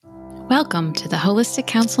Welcome to the Holistic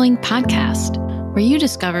Counseling Podcast, where you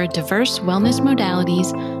discover diverse wellness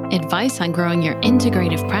modalities, advice on growing your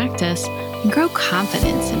integrative practice, and grow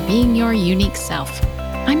confidence in being your unique self.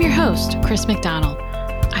 I'm your host, Chris McDonald.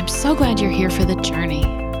 I'm so glad you're here for the journey.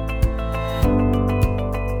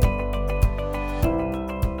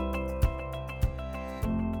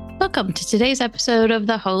 Welcome to today's episode of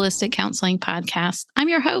the Holistic Counseling Podcast. I'm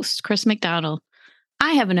your host, Chris McDonald.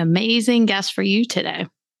 I have an amazing guest for you today.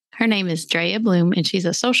 Her name is Dreya Blume, and she's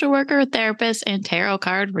a social worker, therapist, and tarot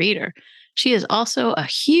card reader. She is also a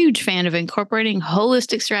huge fan of incorporating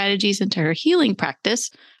holistic strategies into her healing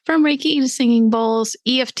practice, from Reiki to singing bowls,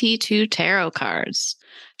 EFT to tarot cards.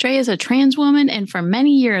 Dreya is a trans woman and for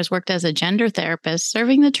many years worked as a gender therapist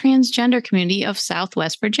serving the transgender community of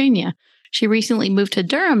Southwest Virginia. She recently moved to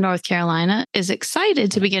Durham, North Carolina, is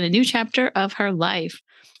excited to begin a new chapter of her life.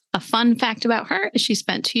 A fun fact about her is she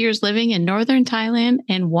spent 2 years living in northern Thailand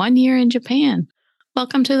and 1 year in Japan.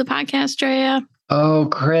 Welcome to the podcast, Dreya. Oh,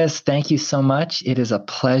 Chris, thank you so much. It is a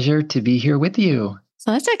pleasure to be here with you.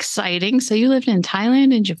 So that's exciting. So you lived in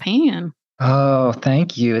Thailand and Japan. Oh,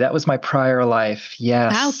 thank you. That was my prior life.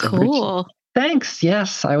 Yes. How cool. Thanks.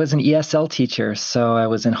 Yes, I was an ESL teacher. So I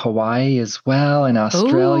was in Hawaii as well, in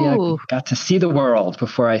Australia. Ooh. Got to see the world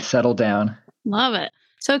before I settled down. Love it.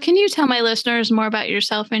 So can you tell my listeners more about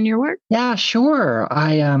yourself and your work? Yeah, sure.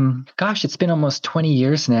 It's been almost 20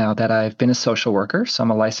 years now that I've been a social worker. So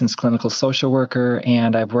I'm a licensed clinical social worker,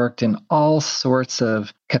 and I've worked in all sorts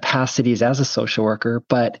of capacities as a social worker.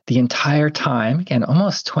 But the entire time, again,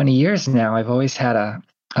 almost 20 years now, I've always had a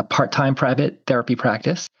part-time private therapy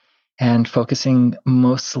practice and focusing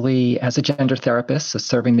mostly as a gender therapist, so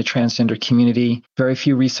serving the transgender community. Very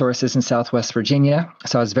few resources in Southwest Virginia.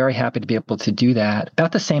 So I was very happy to be able to do that.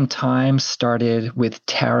 About the same time, started with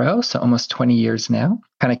tarot, so almost 20 years now.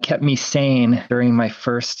 Kind of kept me sane during my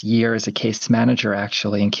first year as a case manager,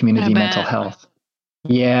 actually, in community mental health.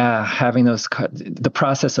 Yeah, having the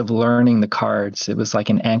process of learning the cards, it was like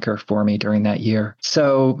an anchor for me during that year.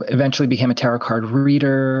 So eventually became a tarot card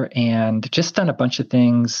reader and just done a bunch of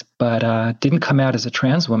things, but didn't come out as a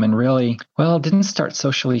trans woman really. Well, didn't start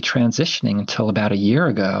socially transitioning until about a year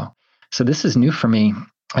ago. So this is new for me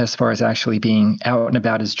as far as actually being out and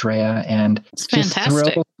about as Dreya, and it's just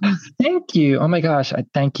fantastic. thrilled. Thank you. Oh my gosh,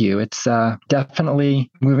 thank you. It's definitely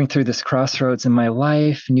moving through this crossroads in my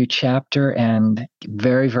life, new chapter, and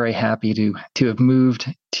very, very happy to have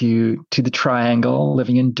moved to the Triangle,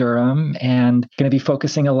 living in Durham, and going to be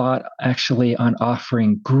focusing a lot actually on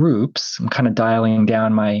offering groups. I'm kind of dialing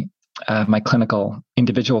down my clinical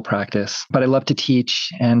individual practice, but I love to teach,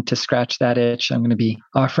 and to scratch that itch, I'm going to be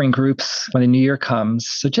offering groups when the new year comes.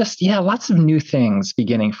 So lots of new things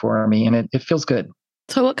beginning for me, and it feels good.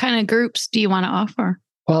 So what kind of groups do you want to offer?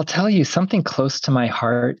 Well, I'll tell you, something close to my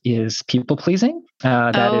heart is people pleasing.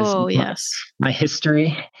 That is my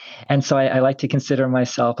history. And so I like to consider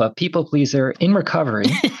myself a people pleaser in recovery.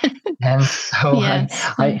 And so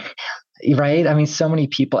yes. Right? I mean, so many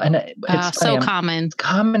people, and it's so common.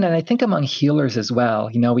 Common, and I think among healers as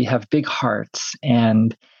well. You know, we have big hearts,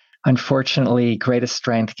 and unfortunately, greatest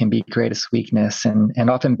strength can be greatest weakness, and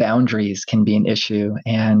often boundaries can be an issue.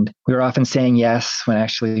 And we're often saying yes when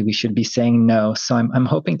actually we should be saying no. So I'm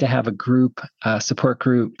hoping to have a group, support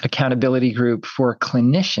group, accountability group for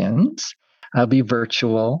clinicians. I'll be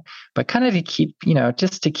virtual, but kind of to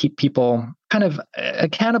keep people kind of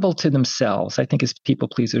accountable to themselves. I think as people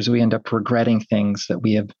pleasers, we end up regretting things that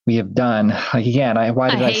we have done. Like, again, why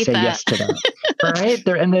did I say yes to that? Right?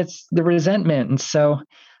 And it's the resentment. And so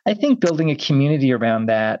I think building a community around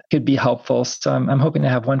that could be helpful. So I'm hoping to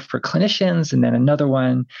have one for clinicians and then another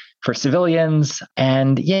one for civilians.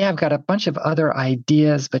 And I've got a bunch of other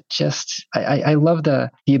ideas, but just I love the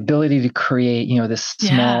ability to create, this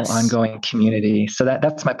small ongoing community. So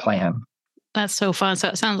that's my plan. That's so fun. So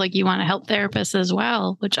it sounds like you want to help therapists as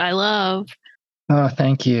well, which I love. Oh,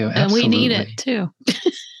 thank you. And Absolutely. we need it too.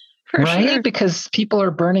 Right? Sure. Because people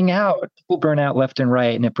are burning out. People burn out left and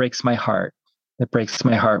right, and it breaks my heart. It breaks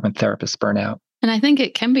my heart when therapists burn out. And I think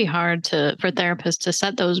it can be hard for therapists to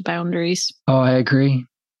set those boundaries. Oh, I agree.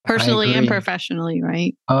 Personally and professionally,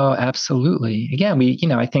 right? Oh, absolutely. Again,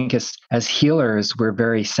 I think as healers, we're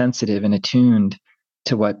very sensitive and attuned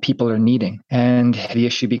to what people are needing. And the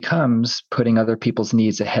issue becomes putting other people's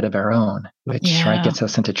needs ahead of our own, which gets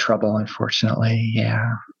us into trouble, unfortunately.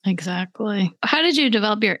 Yeah. Exactly. How did you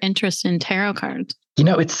develop your interest in tarot cards?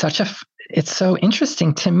 It's such It's so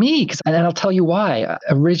interesting to me and I'll tell you why.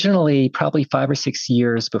 Originally, probably 5 or 6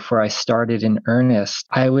 years before I started in earnest,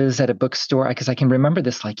 I was at a bookstore because I can remember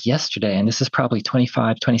this like yesterday. And this is probably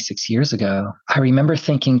 25, 26 years ago. I remember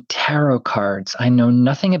thinking tarot cards. I know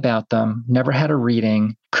nothing about them, never had a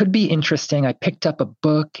reading. Could be interesting. I picked up a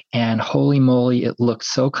book and holy moly, it looked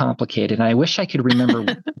so complicated. And I wish I could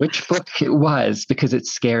remember which book it was because it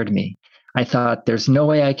scared me. I thought there's no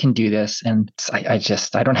way I can do this. And I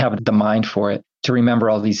don't have the mind for it to remember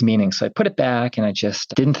all these meanings. So I put it back and I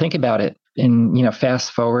just didn't think about it. And,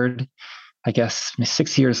 fast forward, I guess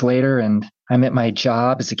 6 years later, and I'm at my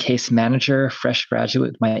job as a case manager, fresh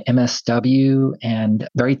graduate with my MSW and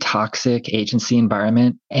very toxic agency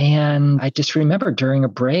environment. And I just remember during a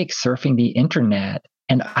break surfing the internet.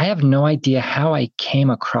 And I have no idea how I came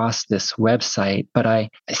across this website, but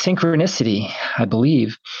synchronicity, I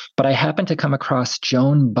believe, but I happened to come across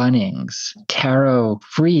Joan Bunning's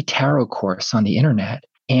free tarot course on the internet.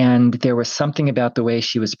 And there was something about the way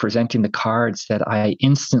she was presenting the cards that I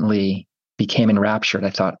instantly became enraptured. I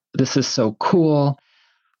thought, this is so cool.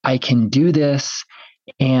 I can do this.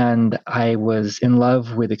 And I was in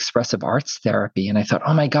love with expressive arts therapy. And I thought,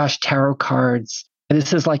 oh my gosh, tarot cards.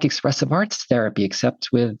 This is like expressive arts therapy, except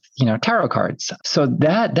with, tarot cards. So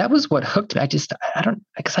that was what hooked me. I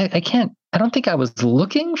don't think I was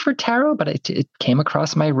looking for tarot, but it came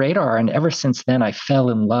across my radar. And ever since then, I fell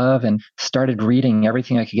in love and started reading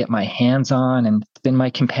everything I could get my hands on. And it's been my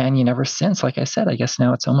companion ever since. Like I said, I guess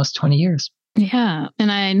now it's almost 20 years. Yeah. And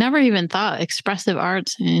I never even thought expressive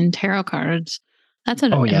arts and tarot cards. That's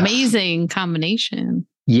an amazing combination.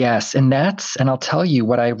 Yes. And I'll tell you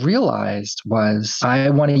what I realized was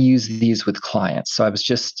I want to use these with clients. So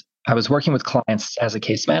I was working with clients as a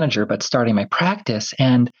case manager, but starting my practice,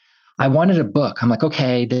 and I wanted a book. I'm like,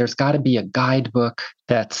 okay, there's got to be a guidebook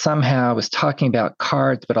that somehow was talking about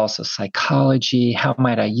cards, but also psychology. How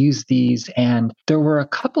might I use these? And there were a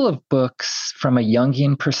couple of books from a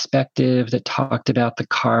Jungian perspective that talked about the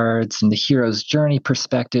cards and the hero's journey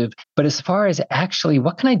perspective. But as far as actually,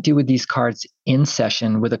 what can I do with these cards in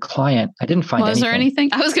session with a client? I didn't find anything. Was there anything?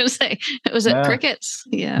 I was going to say, was it crickets?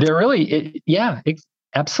 Yeah. They're really,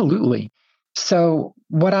 absolutely. So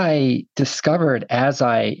what I discovered as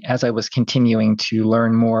I was continuing to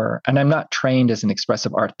learn more, and I'm not trained as an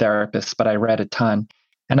expressive art therapist, but I read a ton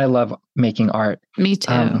and I love making art. Me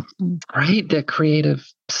too. Right? The creative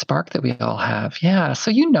spark that we all have. Yeah.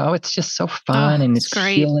 So, it's just so fun and it's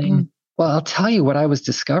great. healing. Well, I'll tell you what I was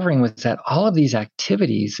discovering was that all of these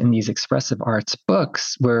activities in these expressive arts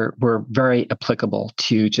books were very applicable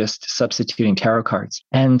to just substituting tarot cards.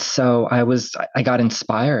 And so I got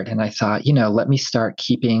inspired and I thought, let me start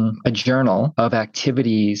keeping a journal of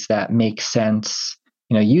activities that make sense,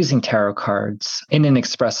 using tarot cards in an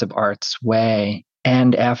expressive arts way.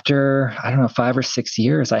 And after, 5 or 6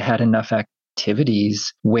 years, I had enough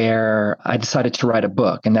activities where I decided to write a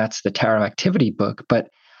book, and that's the tarot activity book. But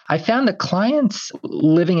I found that clients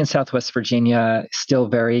living in Southwest Virginia still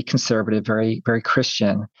very conservative, very, very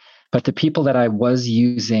Christian. But the people that I was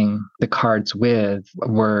using the cards with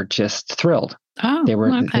were just thrilled. Oh, they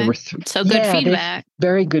were so good feedback.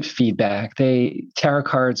 Very good feedback. Tarot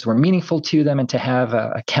cards were meaningful to them, and to have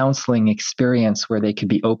a counseling experience where they could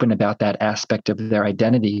be open about that aspect of their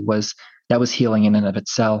identity was healing in and of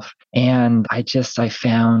itself. And I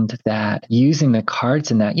found that using the cards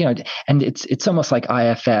in that, and it's almost like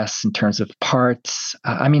IFS in terms of parts.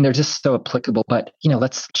 They're just so applicable, but,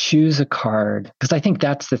 let's choose a card. Because I think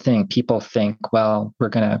that's the thing. People think, well, we're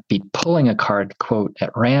going to be pulling a card, quote,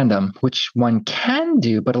 at random, which one can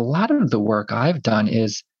do. But a lot of the work I've done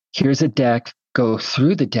is here's a deck, go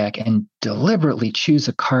through the deck and deliberately choose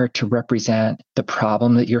a card to represent the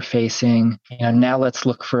problem that you're facing. And now let's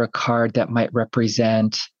look for a card that might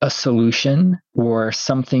represent a solution or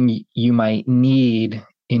something you might need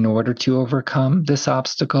in order to overcome this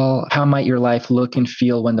obstacle. How might your life look and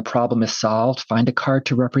feel when the problem is solved? Find a card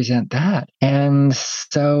to represent that. And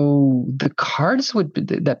so the cards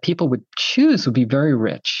that people would choose would be very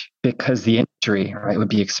rich because the imagery, right, would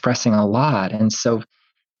be expressing a lot. And so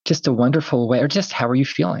just a wonderful way, or just how are you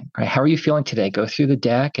feeling, right? How are you feeling today? Go through the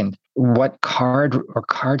deck and what card or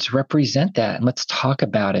cards represent that? And let's talk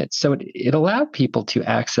about it. So it allowed people to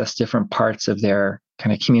access different parts of their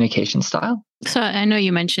kind of communication style. So I know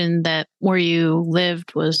you mentioned that where you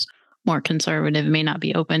lived was more conservative, may not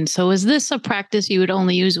be open. So is this a practice you would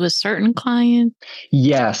only use with certain clients?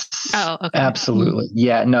 Yes. Oh, okay. Absolutely.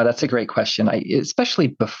 Yeah, no, that's a great question. Especially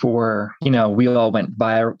before, we all went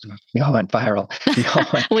viral. We all went viral.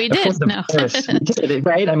 We did. No. We did,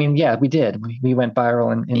 right? I mean, yeah, we did. We went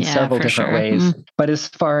viral in several different ways. But as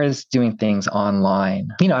far as doing things online,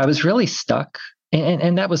 I was really stuck.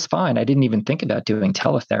 And that was fine. I didn't even think about doing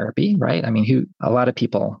teletherapy, right? I mean, a lot of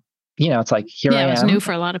people, it's like, here I am. Yeah, it was new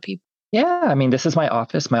for a lot of people. Yeah, I mean, this is my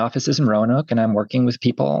office. My office is in Roanoke, and I'm working with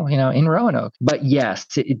people, in Roanoke. But yes,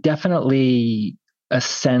 it definitely a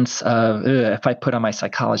sense of if I put on my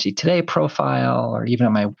Psychology Today profile or even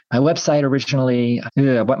on my website originally,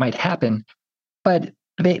 what might happen. But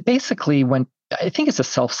basically, when I think it's a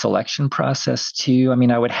self-selection process too. I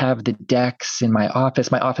mean, I would have the decks in my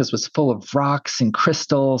office. My office was full of rocks and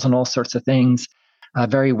crystals and all sorts of things. A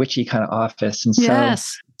very witchy kind of office. And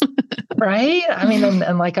yes. Right? I mean,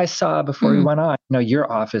 and like I saw before we went on,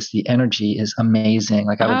 your office, the energy is amazing.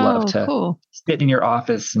 Like I would love to sit in your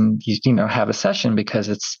office and, have a session because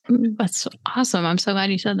that's awesome. I'm so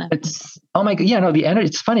glad you said that. It's, oh my God. Yeah, no, the energy,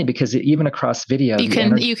 it's funny because even across video,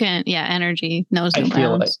 energy knows no bounds. I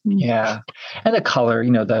feel it. Yeah. And the color,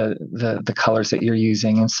 the colors that you're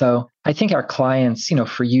using. And so I think our clients,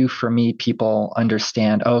 for you, for me, people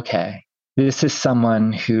understand, okay, this is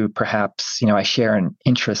someone who perhaps, I share an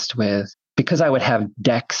interest with, because I would have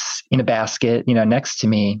decks in a basket, next to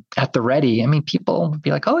me at the ready. I mean, people would be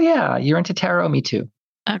like, oh yeah, you're into tarot, me too.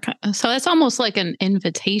 Okay. So it's almost like an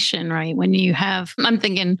invitation, right? When you have, I'm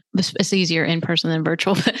thinking it's easier in person than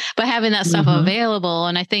virtual, but having that stuff available.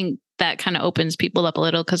 And I think that kind of opens people up a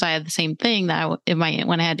little because I had the same thing that when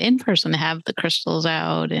I had in person to have the crystals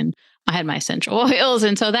out and I had my essential oils.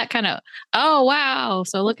 And so that kind of, oh, wow.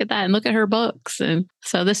 So look at that and look at her books. And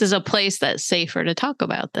so this is a place that's safer to talk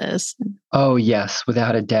about this. Oh, yes,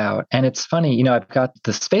 without a doubt. And it's funny, I've got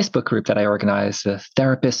this Facebook group that I organize, the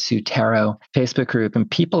Therapists Who Tarot Facebook group, and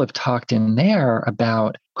people have talked in there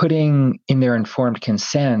about putting in their informed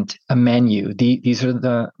consent a menu. These are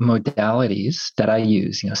the modalities that I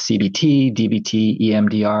use, CBT, DBT,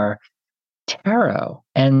 EMDR, tarot.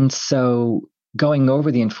 And so going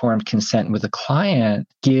over the informed consent with a client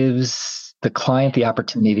gives the client the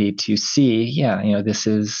opportunity to see, this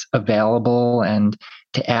is available and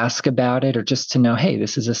to ask about it or just to know, hey,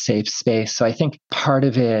 this is a safe space. So I think part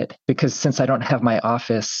of it, because since I don't have my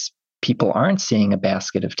office, people aren't seeing a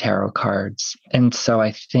basket of tarot cards. And so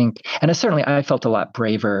I think, and I felt a lot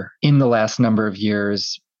braver in the last number of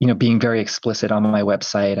years, being very explicit on my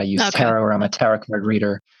website. I use tarot or I'm a tarot card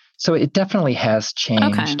reader. So it definitely has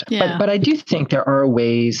changed. Okay, yeah. But I do think there are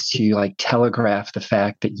ways to telegraph the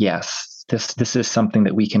fact that, yes, this is something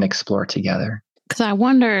that we can explore together. Because I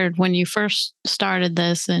wondered when you first started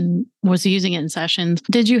this and was using it in sessions,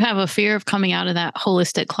 did you have a fear of coming out of that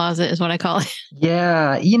holistic closet is what I call it?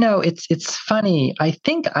 Yeah. It's funny. I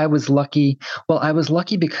think I was lucky. Well, I was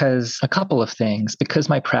lucky because a couple of things, because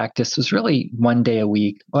my practice was really 1 day a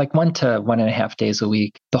week, like 1 to 1.5 days a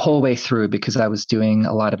week, the whole way through, because I was doing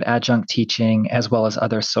a lot of adjunct teaching as well as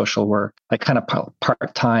other social work, like kind of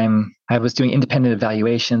part-time. I was doing independent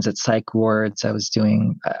evaluations at psych wards. I was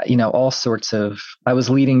doing, all sorts of, I was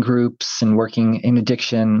leading groups and working in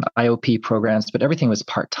addiction, IOP programs, but everything was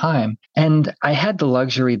part-time. And I had the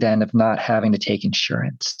luxury then of not having to take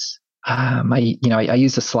insurance. I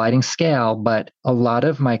used a sliding scale, but a lot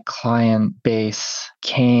of my client base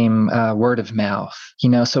came word of mouth,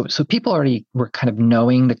 so people already were kind of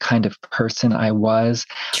knowing the kind of person I was.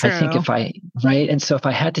 True. I think right. And so if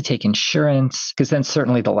I had to take insurance, because then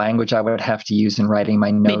certainly the language I would have to use in writing my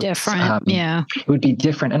notes, be different. It would be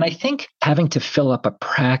different. And I think having to fill up a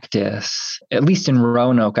practice, at least in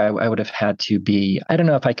Roanoke, I would have had to be, I don't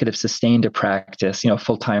know if I could have sustained a practice,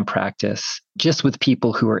 full-time practice, just with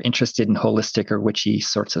people who are interested in holistic or witchy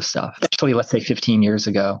sorts of stuff. Actually, let's say 15 years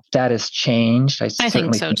ago, that has changed. I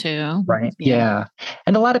think so too. Right. Yeah.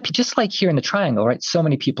 And a lot of people, just like here in the Triangle, right? So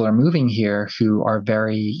many people are moving here who are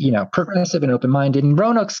very, progressive and open-minded. And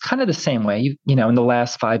Roanoke's kind of the same way. In the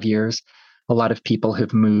last 5 years, a lot of people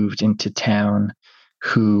have moved into town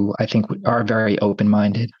who I think are very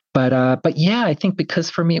open-minded. But yeah, I think because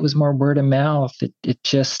for me, it was more word of mouth. It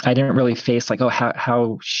just, I didn't really face like, oh,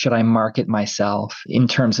 how should I market myself in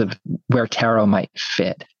terms of where tarot might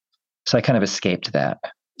fit? So I kind of escaped that.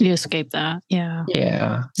 You escaped that. Yeah.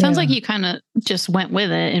 Yeah. Sounds like you kind of just went with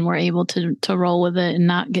it and were able to roll with it and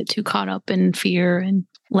not get too caught up in fear and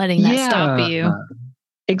letting that stop you.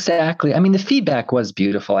 Exactly. I mean, the feedback was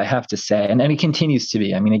beautiful, I have to say, and it continues to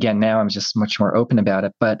be. I mean, again, now I'm just much more open about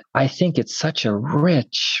it, but I think it's such a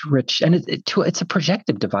rich, and it's a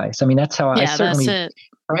projective device. I mean, that's how I certainly, that's it.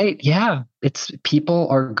 Right. Yeah. It's people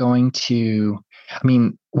are going to,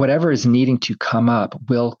 whatever is needing to come up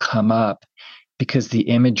will come up because the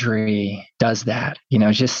imagery does that.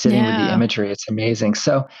 Just sitting with the Yeah. imagery, it's amazing.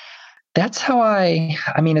 So that's how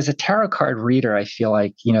as a tarot card reader, I feel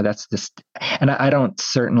like, that's this, and I don't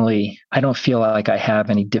feel like I have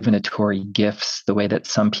any divinatory gifts the way that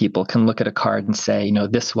some people can look at a card and say,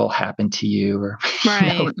 this will happen to you, or,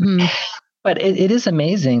 Right. Mm. But it is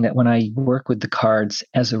amazing that when I work with the cards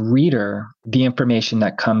as a reader, the information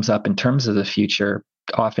that comes up in terms of the future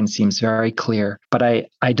often seems very clear, but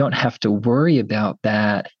I don't have to worry about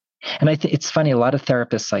that. And I think it's funny, a lot of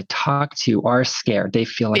therapists I talk to are scared. They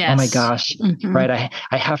feel like, oh my Yes. gosh, right?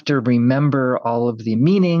 I have to remember all of the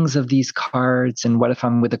meanings of these cards. And what if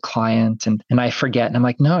I'm with a client and I forget? And I'm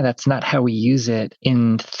like, no, that's not how we use it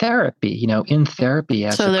in therapy. In therapy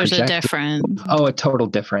as So a there's a projector. difference. Oh, a total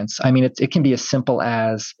difference. It can be as simple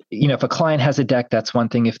as, if a client has a deck, that's one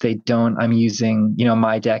thing. If they don't, I'm using,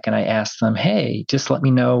 my deck and I ask them, hey, just let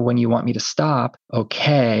me know when you want me to stop.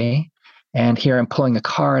 Okay. And here I'm pulling a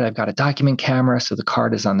card. I've got a document camera. So the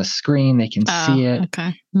card is on the screen. They can see it.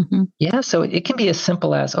 Okay. Mm-hmm. Yeah. So it can be as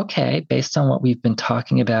simple as, okay, based on what we've been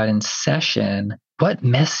talking about in session, what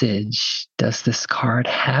message does this card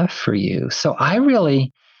have for you? So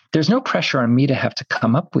there's no pressure on me to have to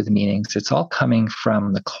come up with meanings. It's all coming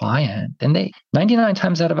from the client. And 99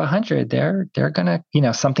 times out of 100, they're going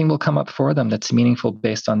to, something will come up for them that's meaningful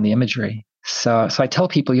based on the imagery. So I tell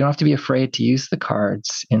people, you don't have to be afraid to use the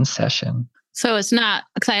cards in session. So it's not,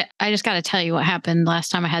 because I just got to tell you what happened last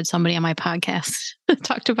time I had somebody on my podcast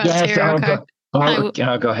talked about tarot cards.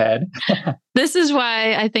 Go ahead. This is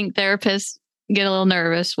why I think therapists get a little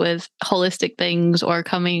nervous with holistic things or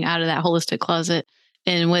coming out of that holistic closet.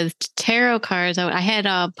 And with tarot cards, I had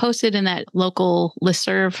posted in that local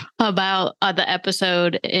listserv about the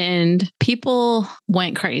episode, and people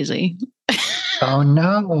went crazy. Oh,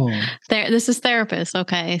 no. This is therapists.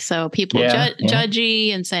 Okay. So people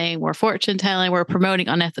judgy and saying we're fortune telling, we're promoting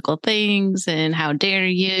unethical things, and how dare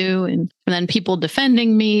you? And then people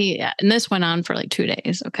defending me. And this went on for like 2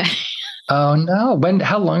 days. Okay. Oh, no.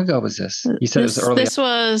 How long ago was this? You said it was early. This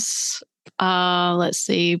was, let's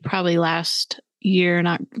see, probably last year.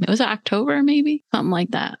 Was it October, maybe? Something like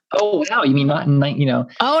that. Oh, wow. You mean not in,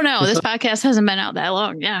 Oh, no, this podcast hasn't been out that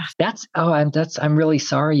long. Yeah. I'm really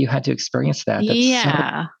sorry you had to experience that.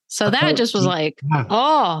 That's so that just was like,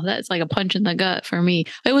 that's like a punch in the gut for me.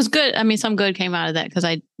 It was good. Some good came out of that because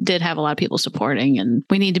I did have a lot of people supporting, and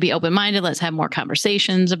we need to be open-minded. Let's have more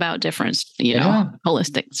conversations about different,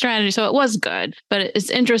 holistic strategies. So it was good, but it's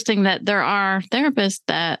interesting that there are therapists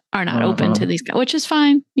that are not open to these, which is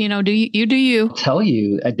fine. Do you? I'll tell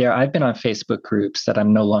you, I've been on Facebook groups that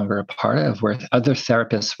I'm no longer a part of where other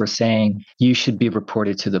therapists were saying you should be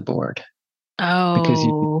reported to the board.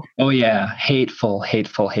 Oh.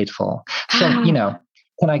 Hateful. So,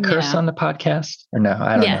 can I curse on the podcast or no?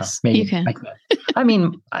 I don't know. Maybe you can.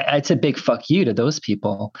 It's a big fuck you to those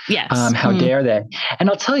people. Yes. How dare they? And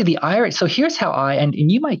I'll tell you the irony. So here's how and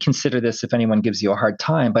you might consider this if anyone gives you a hard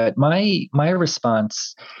time, but my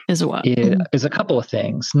response is what? Is a couple of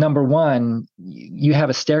things. Number one, you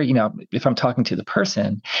have a if I'm talking to the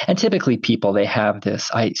person, and typically people, they have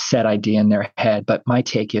this set idea in their head, but my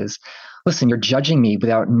take is, listen, you're judging me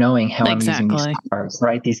without knowing how I'm using these cards,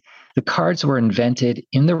 right? The cards were invented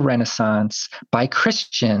in the Renaissance by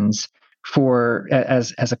Christians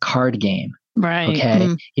as a card game. Right.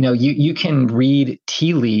 Okay. You can read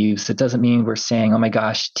tea leaves. It doesn't mean we're saying, oh my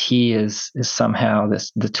gosh, tea is somehow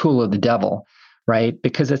the tool of the devil. Right?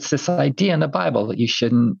 Because it's this idea in the Bible that you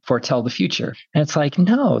shouldn't foretell the future. And it's like,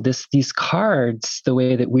 no, these cards, the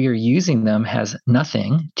way that we are using them has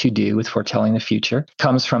nothing to do with foretelling the future. It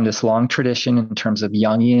comes from this long tradition in terms of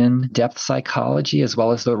Jungian depth psychology, as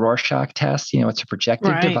well as the Rorschach test. It's a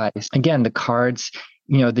projective device. Again, the cards,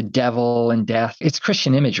 the devil and death, it's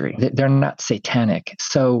Christian imagery. They're not satanic.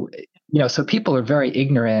 So people are very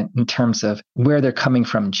ignorant in terms of where they're coming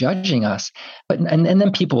from judging us. But and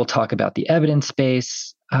then people will talk about the evidence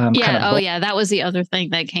base. That was the other thing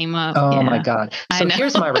that came up. Oh my God. So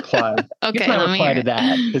here's my reply. Okay, here's my reply to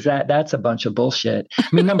that, because that's a bunch of bullshit.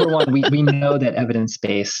 Number one, we know that evidence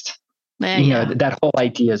based, that whole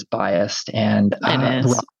idea is biased and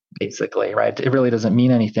wrong, basically, right? It really doesn't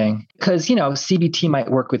mean anything because, CBT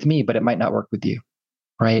might work with me, but it might not work with you.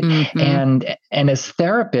 Right. Mm-hmm. And as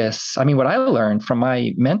therapists, what I learned from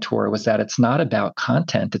my mentor was that it's not about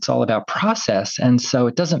content. It's all about process. And so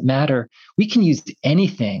it doesn't matter. We can use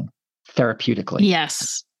anything therapeutically.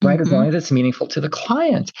 Yes. right? As long as it's meaningful to the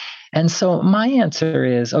client. And so my answer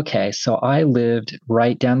is, okay, so I lived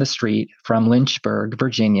right down the street from Lynchburg,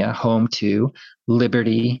 Virginia, home to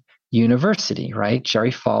Liberty University, right?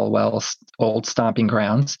 Jerry Falwell's old stomping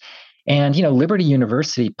grounds. And, Liberty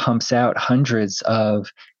University pumps out hundreds of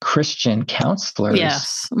Christian counselors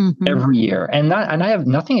Yes. every year. And I have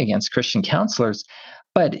nothing against Christian counselors,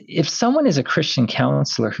 but if someone is a Christian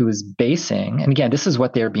counselor who is basing, and again, this is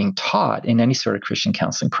what they're being taught in any sort of Christian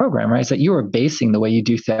counseling program, right? Is that you are basing the way you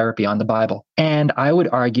do therapy on the Bible. And I would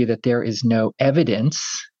argue that there is no evidence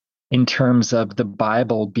in terms of the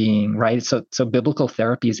Bible being right. So biblical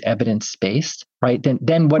therapy is evidence-based, right?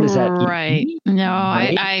 Then what does that right? mean? No,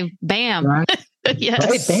 Right? I bam. Right? Yes.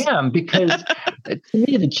 Right, bam. Because to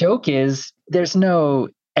me, the joke is there's no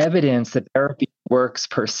evidence that therapy works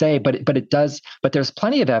per se, but it does. But there's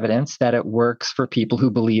plenty of evidence that it works for people who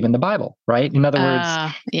believe in the Bible, right? In other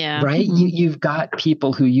words, yeah. right? You've got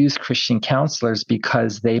people who use Christian counselors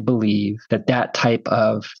because they believe that type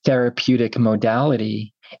of therapeutic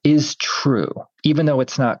modality is true, even though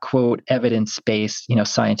it's not, quote, evidence-based,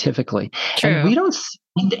 scientifically. True. And we don't.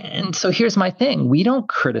 And so here's my thing. We don't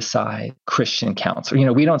criticize Christian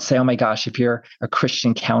counselor. We don't say, oh my gosh, if you're a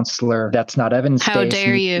Christian counselor, that's not evidence-based. How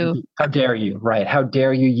dare you? How dare you? Right. How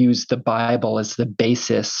dare you use the Bible as the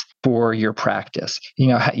basis for your practice,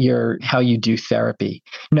 how you do therapy.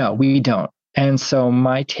 No, we don't. And so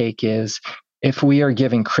my take is if we are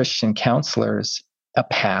giving Christian counselors a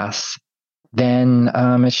pass, then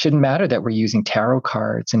it shouldn't matter that we're using tarot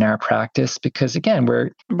cards in our practice because, again, we're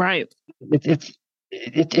right.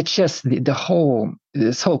 It's just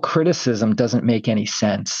this whole criticism doesn't make any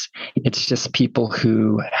sense. It's just people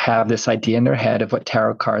who have this idea in their head of what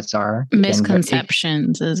tarot cards are.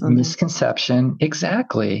 Misconceptions, isn't it? Misconception,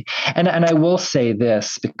 exactly. And I will say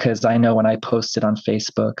this because I know when I posted on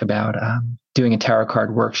Facebook about doing a tarot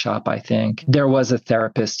card workshop, I think there was a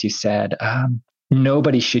therapist who said,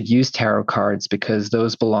 nobody should use tarot cards because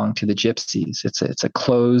those belong to the gypsies. It's a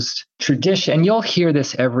closed tradition. And you'll hear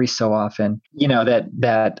this every so often,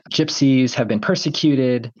 that gypsies have been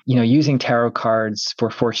persecuted, using tarot cards for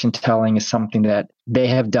fortune telling is something that they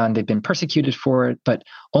have done. They've been persecuted for it, but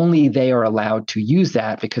only they are allowed to use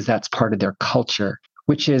that because that's part of their culture,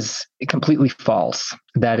 which is completely false.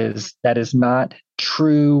 That is not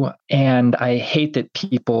true. And I hate that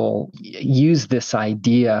people use this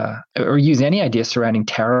idea or use any idea surrounding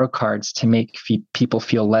tarot cards to make people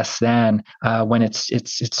feel less than when it's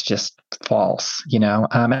just false,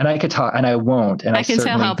 And I could talk, and I won't. And I can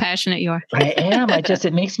tell how passionate you are. I am.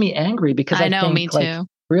 It makes me angry because I know, think, me too.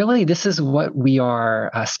 Really, this is what we are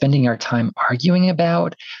spending our time arguing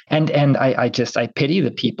about. And I pity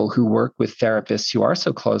the people who work with therapists who are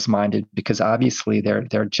so close-minded because obviously their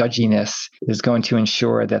judginess is going to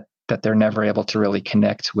ensure that they're never able to really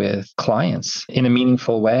connect with clients in a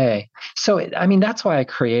meaningful way. So, that's why I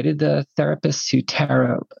created the Therapists Who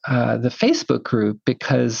Tarot, the Facebook group,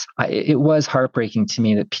 because it was heartbreaking to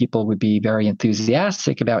me that people would be very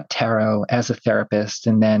enthusiastic about tarot as a therapist.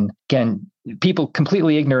 And then again, people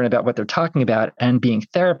completely ignorant about what they're talking about and being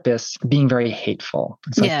therapists, being very hateful.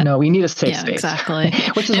 It's like, no, we need a safe space. Exactly.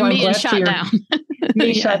 Which is why I'm glad shut down.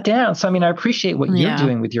 being shut down. So, I appreciate what you're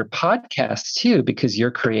doing with your podcast too, because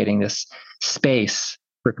you're creating this space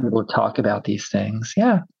for people to talk about these things.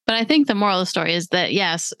 Yeah. But I think the moral of the story is that,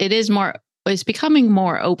 yes, it's becoming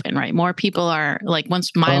more open, right? More people are like,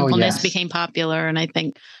 once mindfulness became popular, and I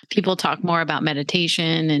think people talk more about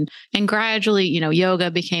meditation and gradually,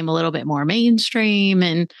 yoga became a little bit more mainstream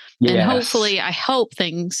and hopefully I hope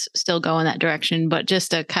things still go in that direction. But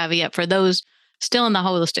just a caveat for those still in the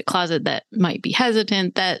holistic closet that might be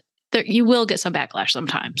hesitant, that you will get some backlash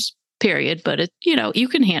sometimes, period. But you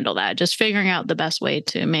can handle that, just figuring out the best way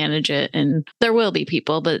to manage it. And there will be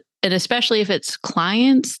people, and especially if it's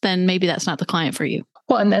clients, then maybe that's not the client for you.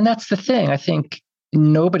 Well, and that's the thing. I think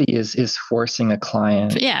nobody is forcing a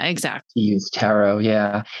client exactly to use tarot.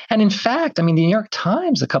 Yeah. And in fact, the New York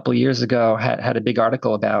Times a couple of years ago had a big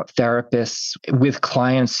article about therapists with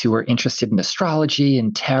clients who were interested in astrology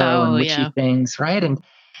and tarot and witchy things, right?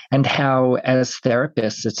 And how, as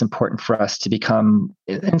therapists, it's important for us to become,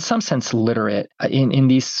 in some sense, literate in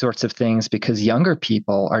these sorts of things because younger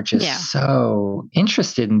people are just so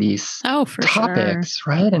interested in these topics,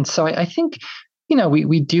 right? And so I think,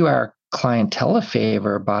 we do our clientele a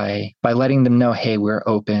favor by letting them know, hey, we're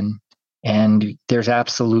open and there's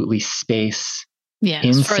absolutely space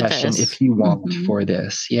in session if you want for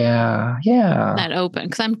this. Yeah. That open.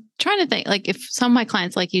 Because I'm trying to think, like, if some of my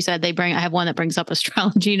clients, like you said, I have one that brings up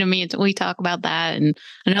astrology to me and we talk about that, and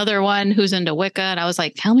another one who's into Wicca. And I was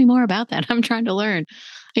like, tell me more about that. I'm trying to learn,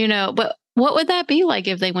 but What would that be like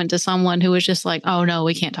if they went to someone who was just like, oh no,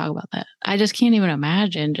 we can't talk about that? I just can't even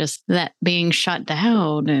imagine just that being shut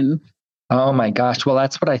down. And Oh my gosh. Well,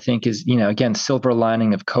 that's what I think is, again, silver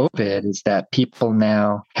lining of COVID is that people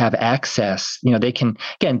now have access. They can,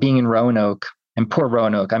 again, being in Roanoke, and poor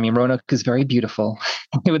Roanoke. I mean, Roanoke is very beautiful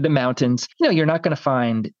with the mountains. You're not going to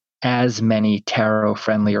find as many tarot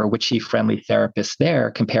friendly or witchy friendly therapists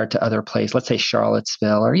there compared to other places, let's say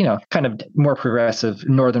Charlottesville or, kind of more progressive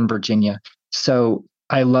Northern Virginia. So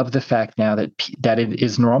I love the fact now that it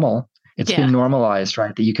is normal. It's been normalized,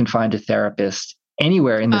 right? That you can find a therapist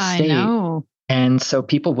anywhere in the state. know. And so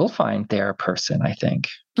people will find their person, I think.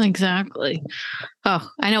 Exactly. Oh,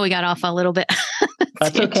 I know we got off a little bit.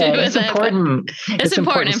 That's okay. It's important. It's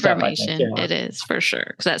important information. Stuff, It is for sure.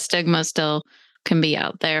 Because that stigma still can be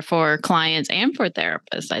out there for clients and for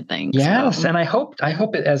therapists, I think. Yes. So. And I hope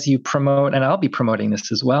it as you promote, and I'll be promoting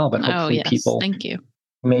this as well, but hopefully people. Thank you.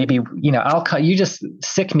 Maybe, you just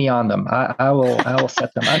sick me on them. I will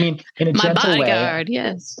set them. I mean, in a gentle bodyguard, way.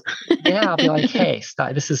 Yes. Yeah. I'll be like, hey,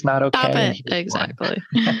 stop, this is not okay. Stop it. Exactly.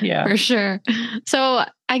 Yeah. For sure. So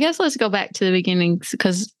I guess let's go back to the beginning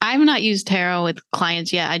because I've not used tarot with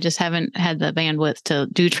clients yet. I just haven't had the bandwidth to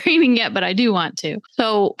do training yet, but I do want to.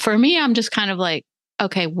 So for me, I'm just kind of like,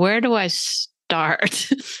 okay, where do I start?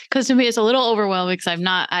 Because to me, it's a little overwhelming because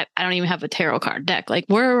I don't even have a tarot card deck. Like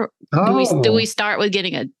do we start with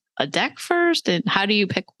getting a deck first? And how do you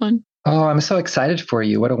pick one? Oh, I'm so excited for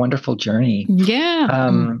you. What a wonderful journey.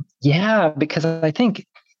 Yeah. Yeah, because I think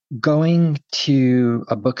going to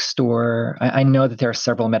a bookstore, I know that there are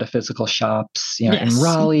several metaphysical shops, in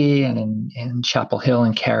Raleigh and in Chapel Hill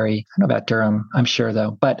and Cary. I don't know about Durham, I'm sure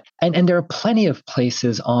though. But and there are plenty of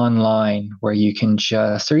places online where you can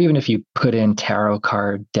or even if you put in tarot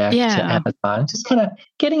card deck to Amazon, just kind of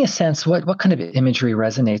getting a sense what kind of imagery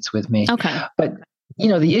resonates with me. Okay. But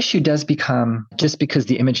the issue does become just because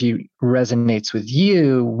the imagery resonates with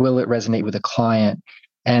you, will it resonate with a client?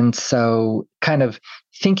 And so kind of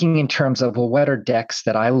thinking in terms of, well, what are decks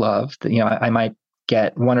that I love? I might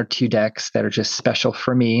get one or two decks that are just special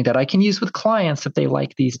for me that I can use with clients if they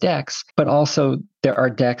like these decks. But also there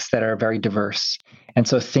are decks that are very diverse. And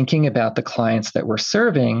so thinking about the clients that we're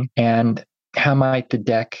serving and how might the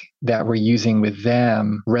deck that we're using with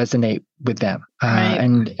them resonate with them? Right.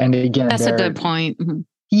 And again, that's a good point. Mm-hmm.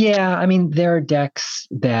 Yeah, I mean, there are decks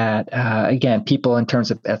that, again, people in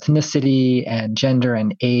terms of ethnicity and gender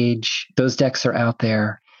and age, those decks are out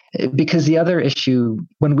there. Because the other issue,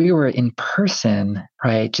 when we were in person,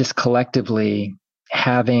 right, just collectively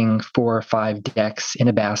having 4 or 5 decks in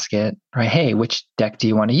a basket, right? Hey, which deck do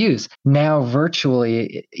you want to use? Now,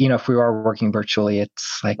 virtually, if we are working virtually,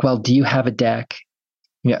 it's like, well, do you have a deck?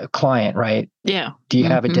 Client, right? Yeah. Do you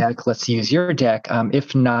have a deck? Let's use your deck.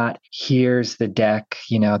 If not, here's the deck,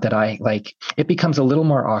 that I like. It becomes a little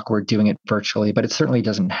more awkward doing it virtually, but it certainly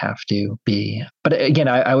doesn't have to be. But again,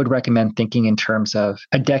 I would recommend thinking in terms of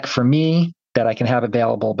a deck for me that I can have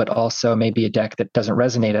available, but also maybe a deck that doesn't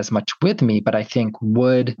resonate as much with me, but I think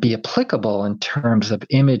would be applicable in terms of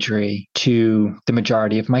imagery to the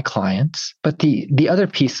majority of my clients. But the other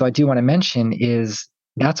piece, so I do want to mention is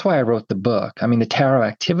that's why I wrote the book. I mean, the Tarot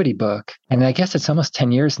Activity book, and I guess it's almost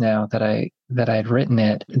 10 years now that I had written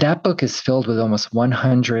it. That book is filled with almost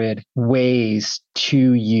 100 ways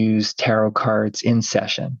to use tarot cards in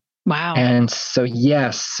session. Wow. And so,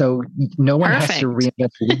 yes, so no one has to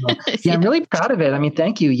reinvent the wheel. Yeah, I'm really proud of it. I mean,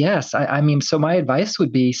 thank you. Yes. I mean, so my advice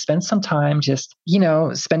would be spend some time just,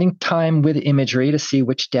 spending time with imagery to see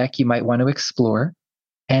which deck you might want to explore.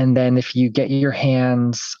 And then if you get your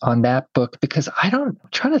hands on that book, because I'm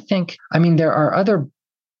trying to think, I mean, there are other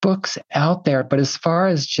books out there, but as far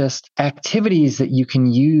as just activities that you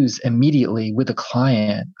can use immediately with a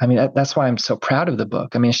client, I mean, that's why I'm so proud of the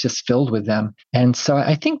book. I mean, it's just filled with them. And so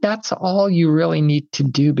I think that's all you really need to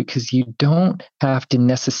do because you don't have to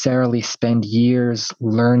necessarily spend years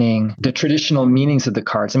learning the traditional meanings of the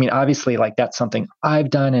cards. I mean, obviously, like that's something I've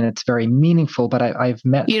done and it's very meaningful, but I've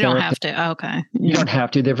met You don't have to. Okay. You don't have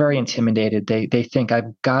to. They're very intimidated. They think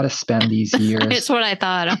I've got to spend these years. It's what I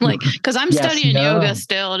thought. I'm like, because I'm studying yoga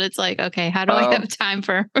still. And it's like, okay, how do I have time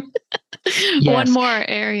for one more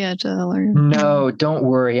area to learn? No, don't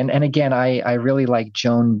worry. And again, I really like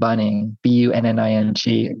Joan Bunning, Bunning.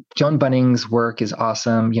 Joan Bunning's work is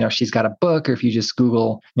awesome. She's got a book, or if you just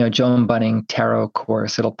Google, Joan Bunning tarot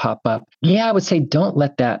course, it'll pop up. Yeah, I would say don't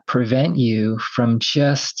let that prevent you from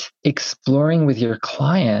just exploring with your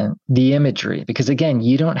client the imagery, because again,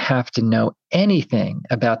 you don't have to know anything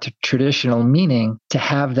about the traditional meaning to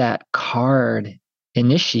have that card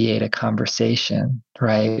initiate a conversation,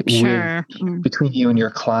 right? Sure. Between you and your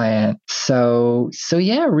client. So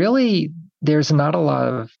yeah, really, there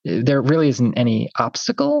really isn't any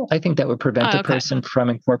obstacle, I think, that would prevent Oh, a okay. person from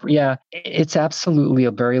incorporating. Yeah, it's absolutely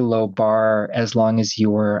a very low bar as long as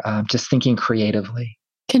you're just thinking creatively.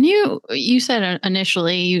 You said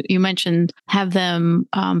initially, you mentioned have them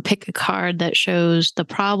pick a card that shows the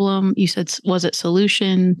problem. You said, was it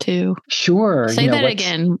solution to? Sure. Say that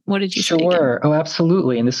again. What did you say again? Sure. Oh,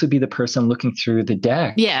 absolutely. And this would be the person looking through the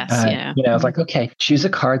deck. Yes. Yeah. It's like, okay, choose a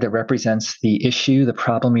card that represents the issue, the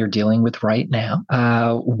problem you're dealing with right now.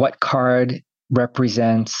 What card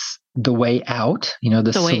represents the way out,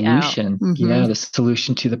 the solution, the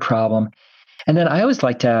solution to the problem. And then I always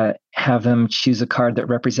like to have them choose a card that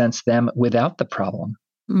represents them without the problem.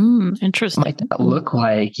 Interesting. What might that look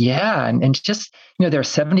like? Yeah. And just, there are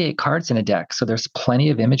 78 cards in a deck. So there's plenty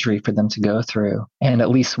of imagery for them to go through, and at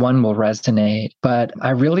least one will resonate. But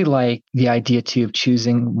I really like the idea too of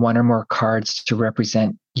choosing one or more cards to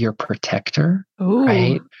represent your protector. Ooh.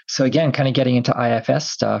 Right. So again, kind of getting into IFS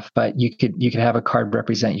stuff, but you could have a card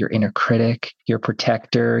represent your inner critic, your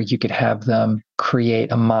protector. You could have them create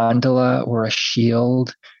a mandala or a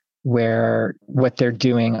shield where what they're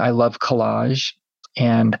doing, I love collage.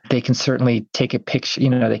 And they can certainly take a picture,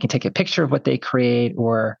 they can take a picture of what they create.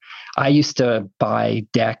 Or I used to buy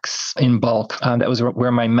decks in bulk. That was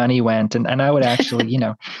where my money went. And I would actually,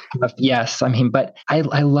 yes, but I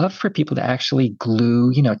love for people to actually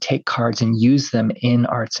glue, take cards and use them in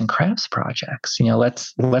arts and crafts projects.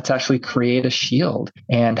 Let's actually create a shield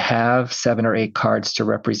and have 7 or 8 cards to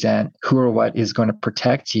represent who or what is going to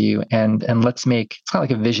protect you. And let's make, it's kind of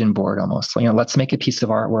like a vision board almost. Let's make a piece of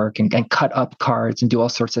artwork and cut up cards and do all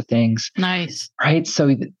sorts of things. Nice. Right.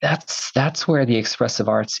 So that's where the expressive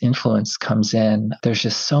arts influence comes in. There's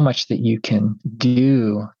just so much that you can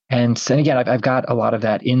do. And again, I've got a lot of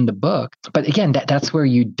that in the book. But again, that's where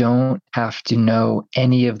you don't have to know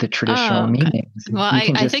any of the traditional meanings. Well,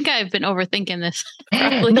 I think I've been overthinking this.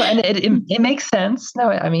 Probably. No, and it makes sense.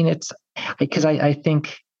 No, it's because I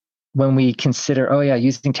think when we consider,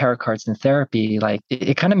 using tarot cards in therapy, like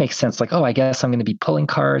it kind of makes sense. Like, I guess I'm going to be pulling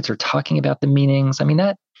cards or talking about the meanings.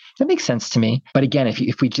 That makes sense to me. But again,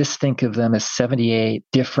 if we just think of them as 78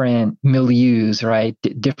 different milieus, right?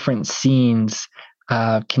 Different scenes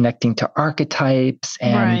connecting to archetypes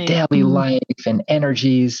and daily life and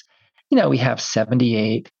energies, we have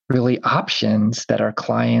 78 really options that our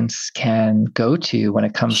clients can go to when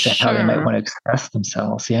it comes to how they might want to express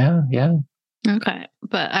themselves. Yeah. Yeah. Okay.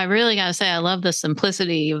 But I really got to say, I love the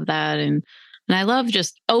simplicity of that. And I love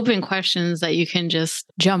just open questions that you can just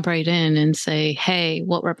jump right in and say, hey,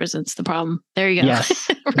 what represents the problem? There you go.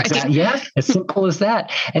 Yes. Exactly. Yeah. As simple as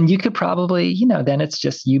that. And you could probably, then it's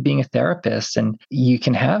just you being a therapist, and you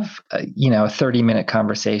can have, a 30-minute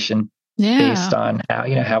conversation based on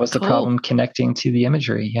how is the problem connecting to the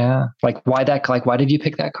imagery? Yeah. Why did you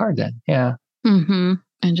pick that card then? Yeah. Mm-hmm.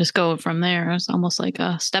 And just go from there. It's almost like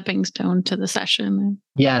a stepping stone to the session.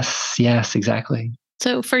 Yes, exactly.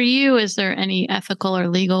 So for you, is there any ethical or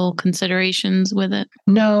legal considerations with it?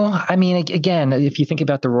 No, again, if you think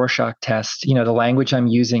about the Rorschach test, the language I'm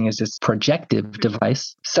using is this projective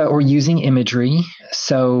device. So we're using imagery.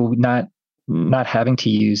 So not having to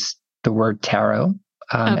use the word tarot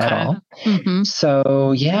at all. Mm-hmm.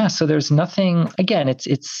 So there's nothing, again,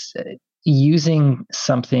 it's using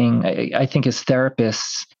something, I think as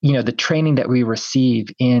therapists, the training that we receive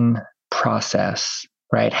in process,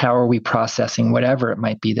 right? How are we processing whatever it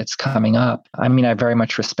might be that's coming up? I very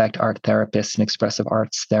much respect art therapists and expressive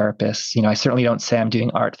arts therapists. I certainly don't say I'm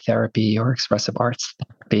doing art therapy or expressive arts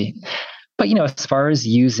therapy. But, as far as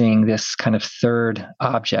using this kind of third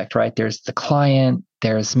object, right? There's the client,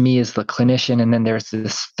 there's me as the clinician, and then there's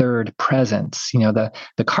this third presence,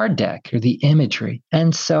 the card deck or the imagery.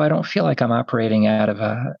 And so I don't feel like I'm operating out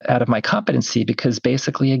of my competency, because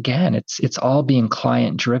basically, again, it's all being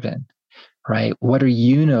client driven, right? What are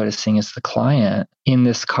you noticing as the client in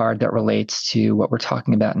this card that relates to what we're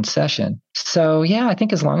talking about in session? So yeah, I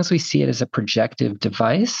think as long as we see it as a projective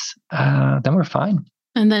device, then we're fine.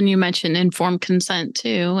 And then you mentioned informed consent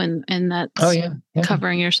too, and that's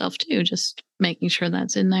covering yourself too, just making sure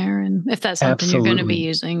that's in there. And if that's something you're going to be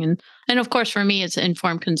using. And of course, for me, it's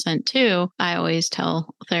informed consent too. I always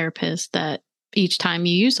tell therapists that each time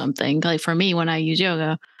you use something, like for me, when I use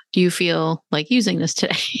yoga, do you feel like using this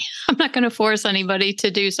today? I'm not going to force anybody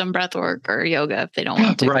to do some breath work or yoga if they don't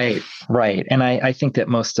want to. Right. And I think that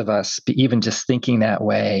most of us, even just thinking that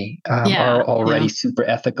way, are already super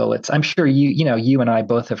ethical. I'm sure you and I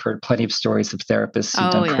both have heard plenty of stories of therapists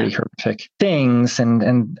who've done pretty horrific things.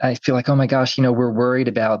 And I feel like, oh my gosh, we're worried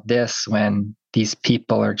about this when these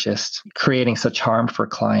people are just creating such harm for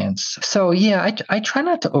clients. So yeah, I try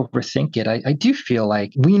not to overthink it. I do feel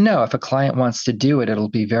like we know if a client wants to do it, it'll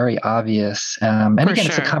be very obvious. And For again,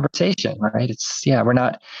 it's a sure. conversation, right? We're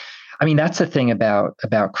not. I mean, that's the thing about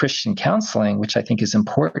Christian counseling, which I think is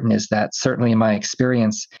important, is that certainly in my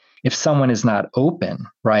experience, if someone is not open,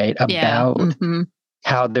 right, Yeah. about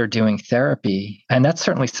how they're doing therapy. And that's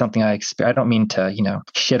certainly something I don't mean to,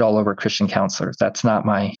 shit all over Christian counselors. That's not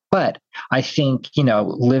but I think,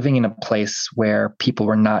 living in a place where people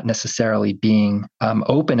were not necessarily being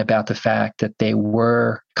open about the fact that they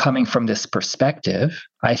were coming from this perspective,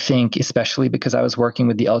 I think, especially because I was working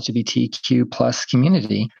with the LGBTQ plus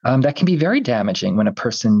community, that can be very damaging when a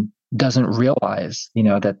person doesn't realize,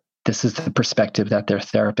 that this is the perspective that their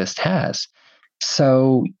therapist has.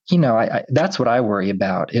 So, that's what I worry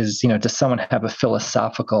about is, does someone have a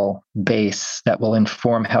philosophical base that will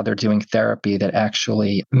inform how they're doing therapy that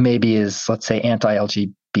actually maybe is, let's say,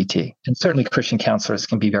 anti-LGBT? And certainly Christian counselors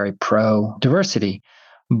can be very pro-diversity.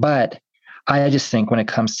 But I just think when it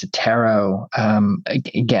comes to tarot,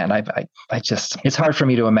 again, it's hard for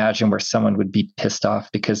me to imagine where someone would be pissed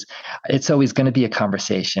off because it's always going to be a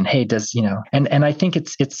conversation. Hey, and I think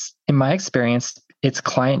it's in my experience, it's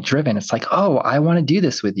client driven. It's like, oh, I want to do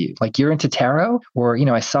this with you. Like you're into tarot or,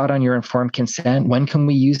 I saw it on your informed consent. When can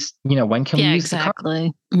we use, we use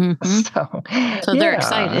exactly. the card? So they're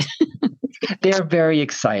excited. They're very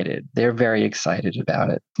excited. They're very excited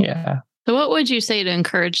about it. Yeah. So what would you say to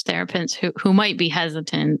encourage therapists who might be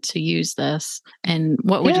hesitant to use this? And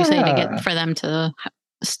what would you say to get for them to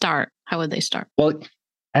start? How would they start? Well,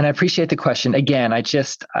 and I appreciate the question. Again, I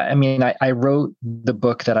wrote the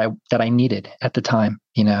book that I needed at the time,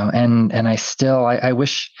 and I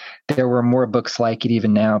wish there were more books like it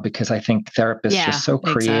even now because I think therapists are so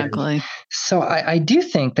creative. Exactly. So I do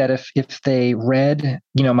think that if they read,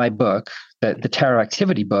 my book, the Tarot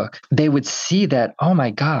Activity book, they would see that, oh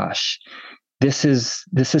my gosh, this is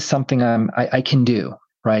something I can do.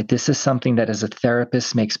 Right. This is something that as a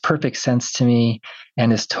therapist makes perfect sense to me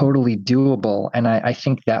and is totally doable. And I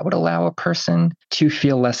think that would allow a person to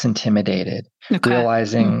feel less intimidated,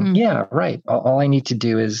 realizing, yeah, right. All I need to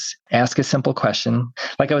do is ask a simple question.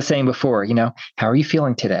 Like I was saying before, how are you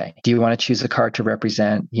feeling today? Do you want to choose a card to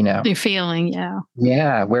represent, your feeling? Yeah.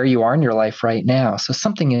 Yeah. Where you are in your life right now. So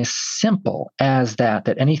something as simple as that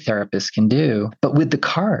any therapist can do, but with the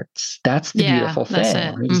cards, that's the beautiful thing.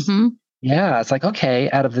 That's it. Yeah, it's like,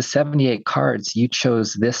 okay, out of the 78 cards, you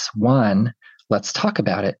chose this one. Let's talk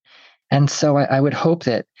about it. And so I would hope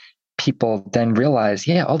that people then realize,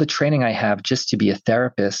 yeah, all the training I have just to be a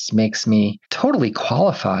therapist makes me totally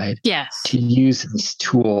qualified to use this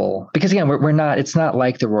tool. Because again, we're not, it's not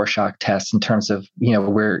like the Rorschach test in terms of,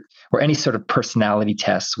 or any sort of personality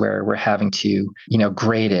tests where we're having to,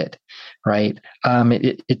 grade it, right?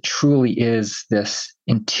 It truly is this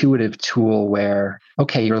intuitive tool where,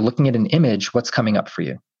 okay, you're looking at an image, what's coming up for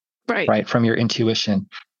you, right? From your intuition.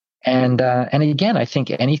 And again, I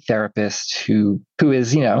think any therapist who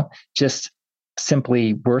is, just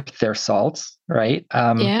simply worth their salt, right?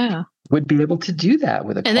 Would be able to do that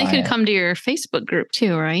with a client. And they could come to your Facebook group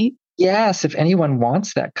too, right? Yes, if anyone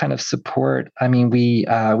wants that kind of support. I mean, we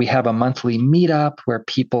have a monthly meetup where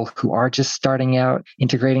people who are just starting out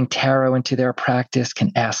integrating tarot into their practice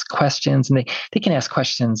can ask questions, and they can ask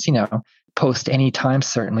questions, post anytime,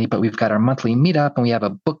 certainly, but we've got our monthly meetup and we have a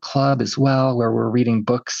book club as well, where we're reading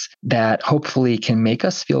books that hopefully can make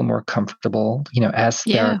us feel more comfortable, as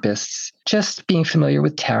therapists, just being familiar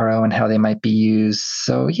with tarot and how they might be used.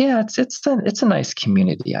 So yeah, it's a nice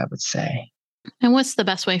community, I would say. And what's the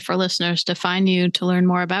best way for listeners to find you, to learn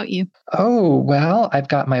more about you? Oh, well, I've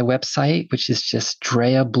got my website, which is just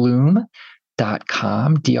DreyaBlume.com,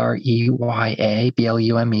 DreyaBlume,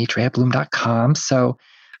 DreyaBlume.com. So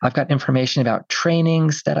I've got information about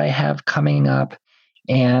trainings that I have coming up.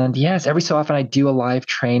 And yes, every so often I do a live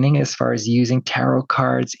training as far as using tarot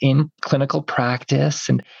cards in clinical practice.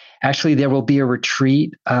 And actually, there will be a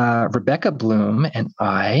retreat. Rebecca Blume and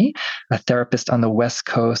I, a therapist on the West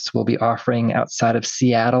Coast, will be offering outside of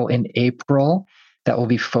Seattle in April. That will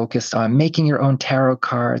be focused on making your own tarot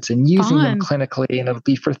cards and using them clinically, and it'll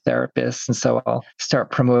be for therapists. And so I'll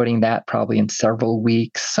start promoting that probably in several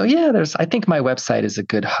weeks. So yeah, I think my website is a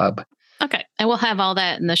good hub. Okay. And we'll have all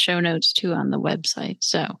that in the show notes too on the website.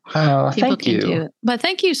 So people can do it. But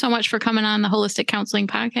thank you so much for coming on the Holistic Counseling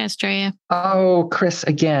Podcast, Dreya. Oh, Chris,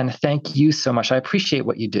 again, thank you so much. I appreciate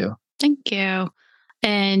what you do. Thank you.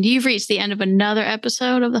 And you've reached the end of another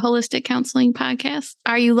episode of the Holistic Counseling Podcast.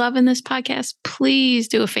 Are you loving this podcast? Please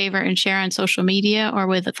do a favor and share on social media or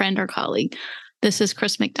with a friend or colleague. This is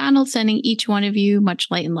Chris McDonald sending each one of you much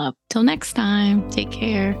light and love. Till next time, take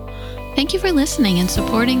care. Thank you for listening and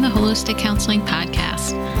supporting the Holistic Counseling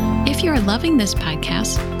Podcast. If you are loving this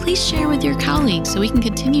podcast, please share with your colleagues so we can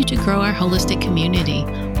continue to grow our holistic community.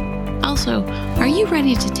 Also, are you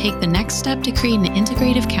ready to take the next step to create an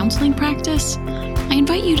integrative counseling practice? I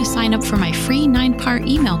invite you to sign up for my free 9-part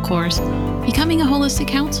email course, Becoming a Holistic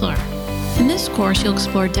Counselor. In this course, you'll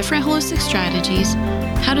explore different holistic strategies,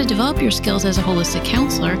 how to develop your skills as a holistic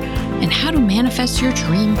counselor, and how to manifest your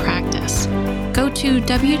dream practice. Go to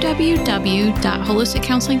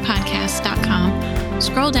www.holisticcounselingpodcast.com,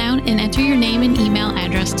 scroll down, and enter your name and email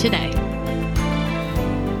address today.